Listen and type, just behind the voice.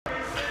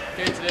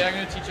Okay, today I'm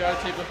going to teach you how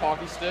to tape the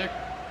hockey stick.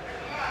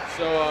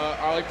 So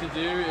all I like to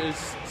do is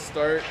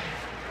start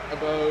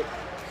about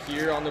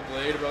here on the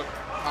blade, about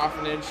half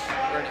an inch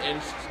or an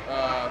inch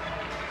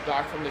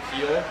back from the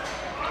heel.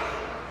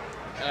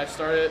 And I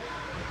start it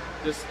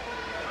just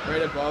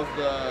right above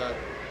the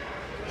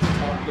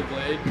top of the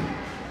blade,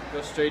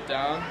 go straight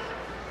down,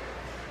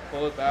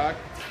 pull it back,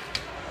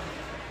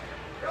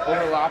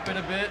 overlap it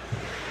a bit,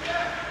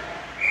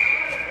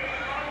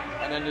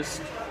 and then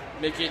just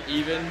make it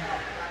even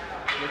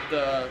with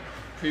the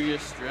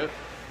previous strip.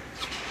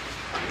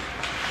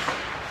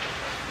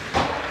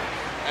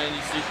 And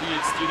you see, you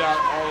just do that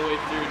all the way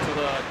through to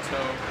the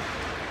toe.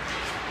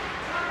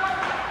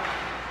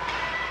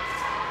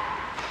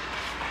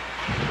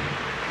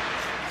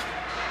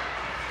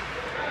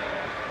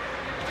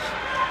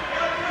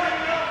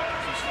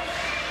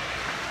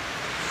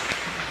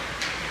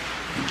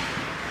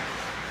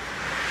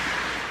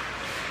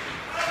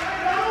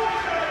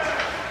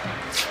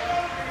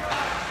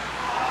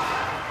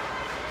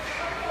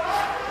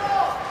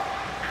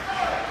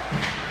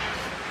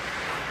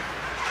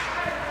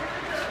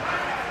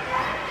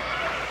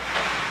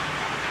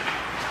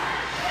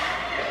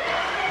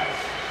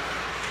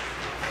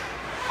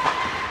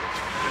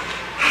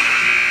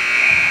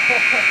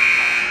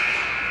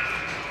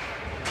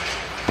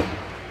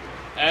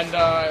 And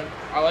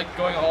I like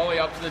going all the way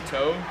up to the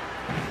toe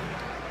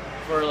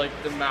for like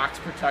the max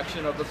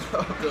protection of the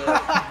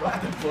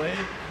blade.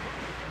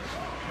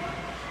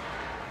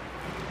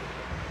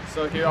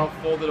 So here I'll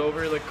fold it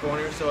over the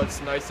corner so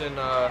it's nice and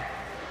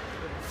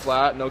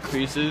flat, no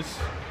creases.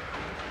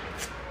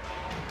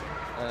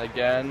 And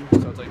again,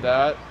 so it's like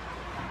that.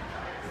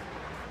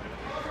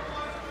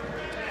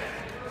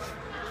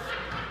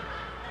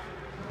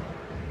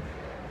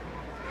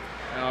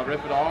 And I'll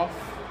rip it off.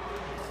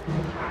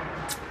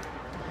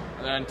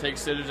 And then take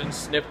scissors and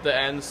snip the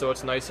ends so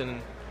it's nice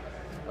and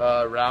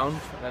round,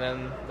 and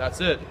then that's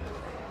it.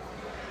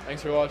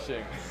 Thanks for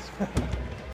watching.